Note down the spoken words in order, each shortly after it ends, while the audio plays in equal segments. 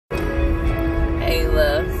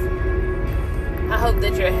hope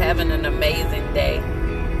that you're having an amazing day.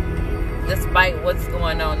 Despite what's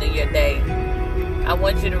going on in your day, I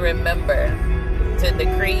want you to remember to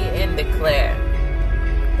decree and declare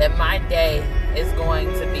that my day is going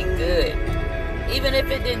to be good. Even if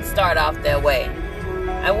it didn't start off that way,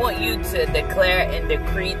 I want you to declare and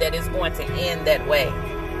decree that it's going to end that way.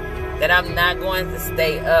 That I'm not going to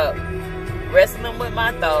stay up wrestling with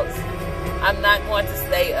my thoughts. I'm not going to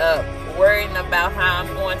stay up worrying about how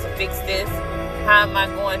I'm going to fix this. How am I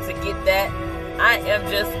going to get that? I am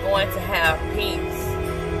just going to have peace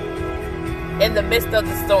in the midst of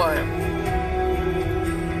the storm.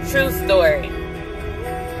 True story.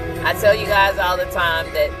 I tell you guys all the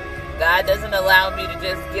time that God doesn't allow me to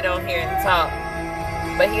just get on here and talk,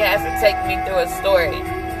 but He has to take me through a story.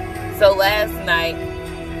 So last night,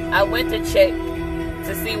 I went to check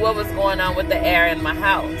to see what was going on with the air in my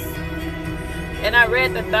house. And I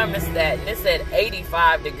read the thermostat, and it said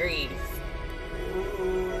 85 degrees.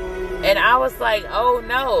 And I was like, oh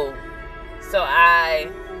no. So I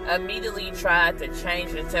immediately tried to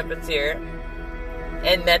change the temperature,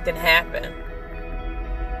 and nothing happened.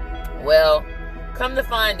 Well, come to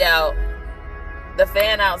find out, the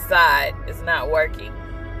fan outside is not working.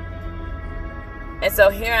 And so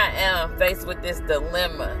here I am faced with this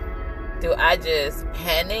dilemma. Do I just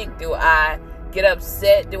panic? Do I get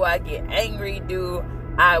upset? Do I get angry? Do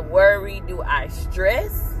I worry? Do I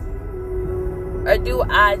stress? Or do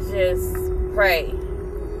I just pray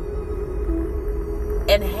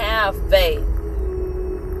and have faith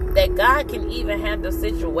that God can even handle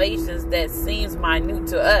situations that seems minute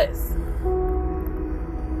to us?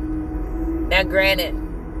 Now, granted,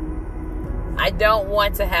 I don't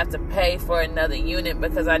want to have to pay for another unit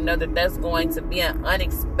because I know that that's going to be an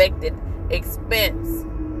unexpected expense.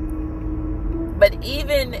 But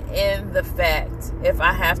even in the fact, if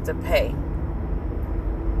I have to pay,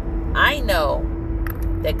 I know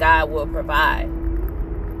that God will provide.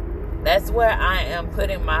 That's where I am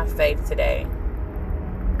putting my faith today.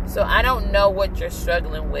 So I don't know what you're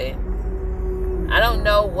struggling with. I don't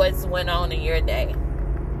know what's went on in your day.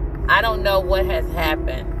 I don't know what has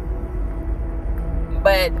happened.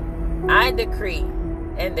 But I decree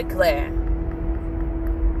and declare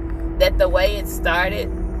that the way it started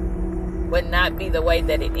would not be the way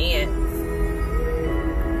that it ends.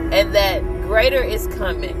 And that greater is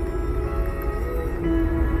coming.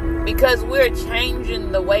 Because we're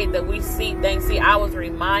changing the way that we see things. See, I was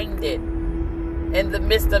reminded in the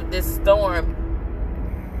midst of this storm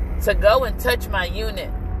to go and touch my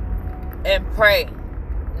unit and pray.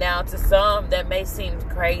 Now, to some, that may seem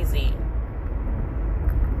crazy.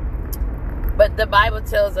 But the Bible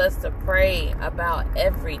tells us to pray about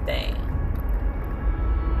everything.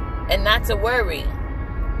 And not to worry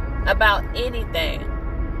about anything.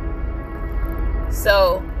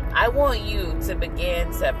 So, I want you to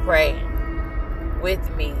begin to pray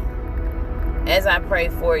with me as I pray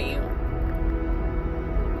for you.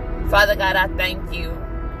 Father God, I thank you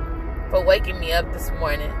for waking me up this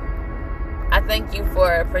morning. I thank you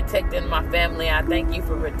for protecting my family. I thank you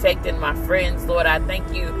for protecting my friends, Lord. I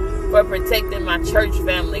thank you for protecting my church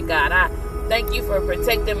family, God. I thank you for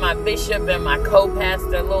protecting my bishop and my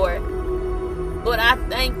co-pastor, Lord. Lord, I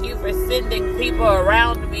thank you for sending people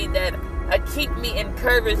around me that keep me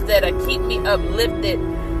encouraged, that keep me uplifted,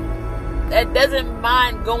 that doesn't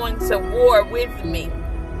mind going to war with me.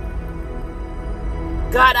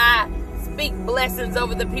 God, I speak blessings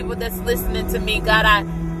over the people that's listening to me. God,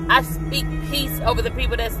 I speak peace over the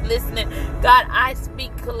people that's listening. God, I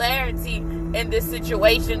speak clarity in this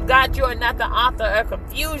situation. God, you are not the author of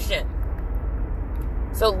confusion.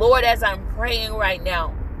 So, Lord, as I'm praying right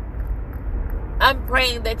now, I'm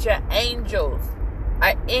praying that your angels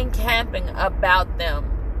are encamping about them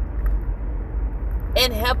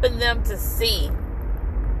and helping them to see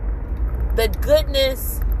the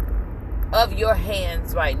goodness of your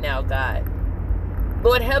hands right now, God.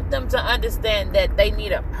 Lord, help them to understand that they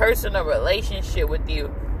need a personal relationship with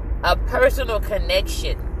you, a personal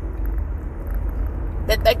connection,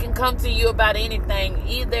 that they can come to you about anything,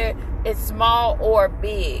 either it's small or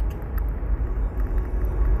big.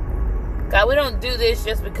 God, we don't do this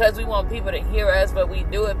just because we want people to hear us, but we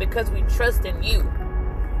do it because we trust in you.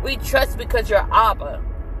 We trust because you're Abba.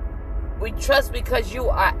 We trust because you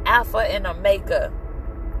are Alpha and Omega.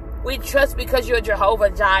 We trust because you're Jehovah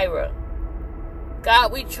Jireh.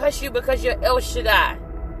 God, we trust you because you're El Shaddai.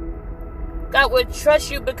 God, we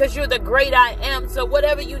trust you because you're the great I am. So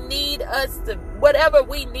whatever you need us to, whatever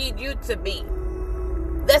we need you to be,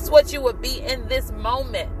 that's what you would be in this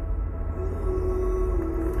moment.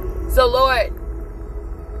 So Lord,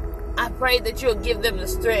 I pray that you'll give them the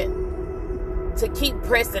strength to keep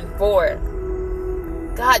pressing forward.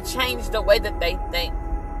 God, change the way that they think.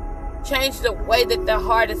 Change the way that their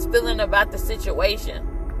heart is feeling about the situation.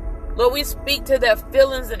 Lord, we speak to their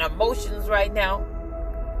feelings and emotions right now.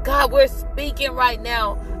 God, we're speaking right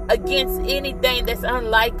now against anything that's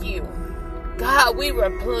unlike you. God, we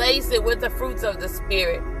replace it with the fruits of the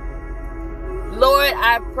Spirit. Lord,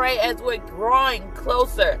 I pray as we're growing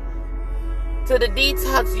closer to the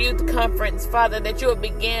Detox Youth Conference, Father, that you will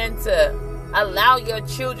begin to allow your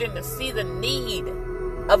children to see the need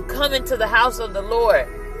of coming to the house of the Lord.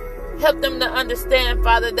 Help them to understand,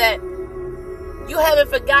 Father, that you haven't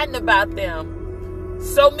forgotten about them.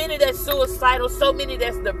 So many that's suicidal, so many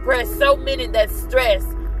that's depressed, so many that's stressed.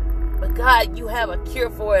 But God, you have a cure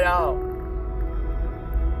for it all.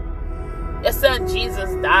 Your son Jesus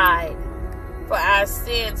died for our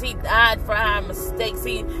sins. He died for our mistakes.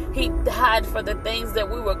 He died for the things that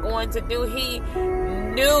we were going to do. He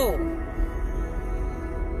knew.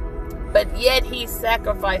 But yet he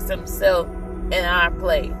sacrificed himself in our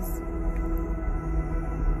place.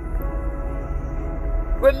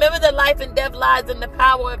 Remember the life and death lies in the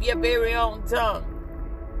power of your very own tongue.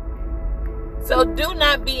 So do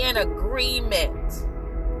not be in agreement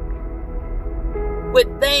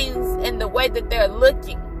with things in the way that they're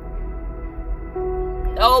looking.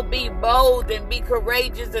 Oh, be bold and be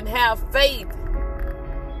courageous and have faith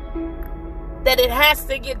that it has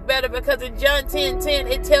to get better, because in John 10:10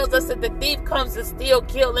 it tells us that the thief comes to steal,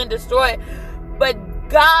 kill, and destroy. But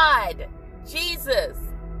God, Jesus,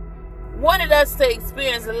 wanted us to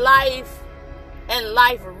experience life and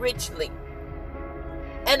life richly,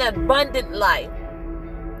 an abundant life.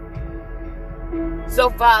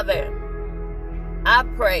 So, Father, I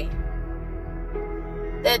pray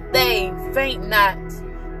that they faint not,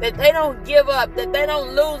 that they don't give up, that they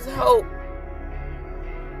don't lose hope.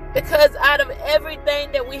 Because out of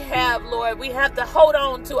everything that we have, Lord, we have to hold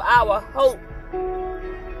on to our hope.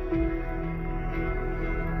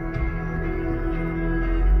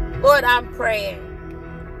 Lord, I'm praying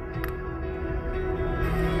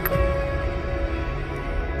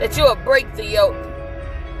that you will break the yoke,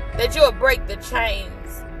 that you will break the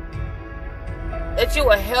chains, that you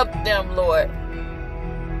will help them, Lord.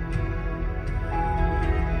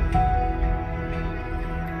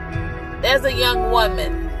 There's a young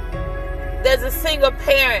woman. There's a single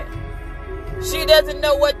parent. She doesn't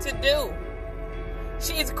know what to do.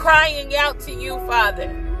 She's crying out to you, Father,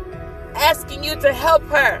 asking you to help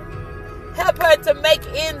her. Help her to make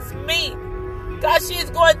ends meet. God, she's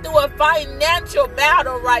going through a financial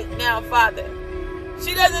battle right now, Father.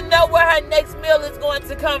 She doesn't know where her next meal is going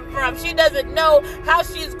to come from. She doesn't know how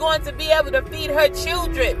she's going to be able to feed her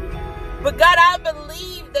children. But God, I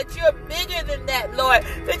believe that you're bigger than that, Lord,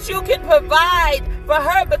 that you can provide for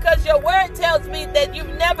her, because your word tells me that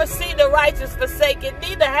you've never seen the righteous forsaken,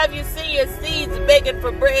 neither have you seen your seeds begging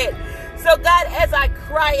for bread. So God, as I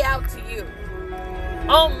cry out to you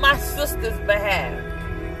on my sister's behalf,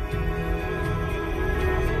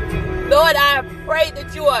 Lord, I pray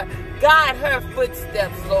that you will guide her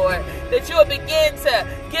footsteps, Lord, that you will begin to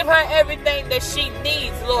give her everything that she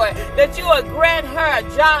needs, Lord, that you will grant her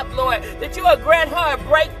a job, Lord, that you will grant her a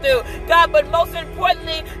breakthrough, God, but most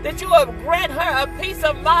importantly, that you will grant her a peace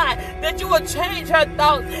of mind, that you will change her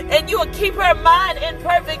thoughts, and you will keep her mind in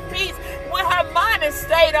perfect peace when her mind is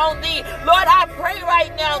stayed on thee. Lord, I pray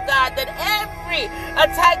right now, God, that every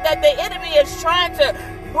attack that the enemy is trying to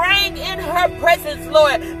bring in her presence,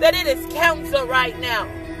 Lord, that it is canceled right now.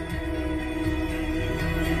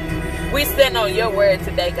 We stand on your word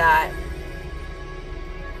today, God.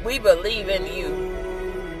 We believe in you.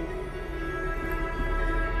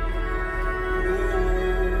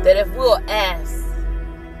 That if we'll ask,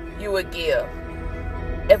 you will give.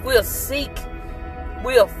 If we'll seek,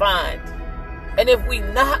 we'll find. And if we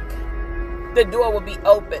knock, the door will be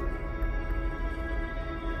open.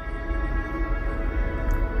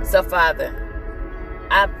 So, Father,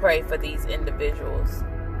 I pray for these individuals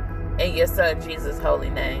in your son Jesus' holy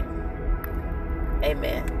name.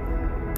 Amen.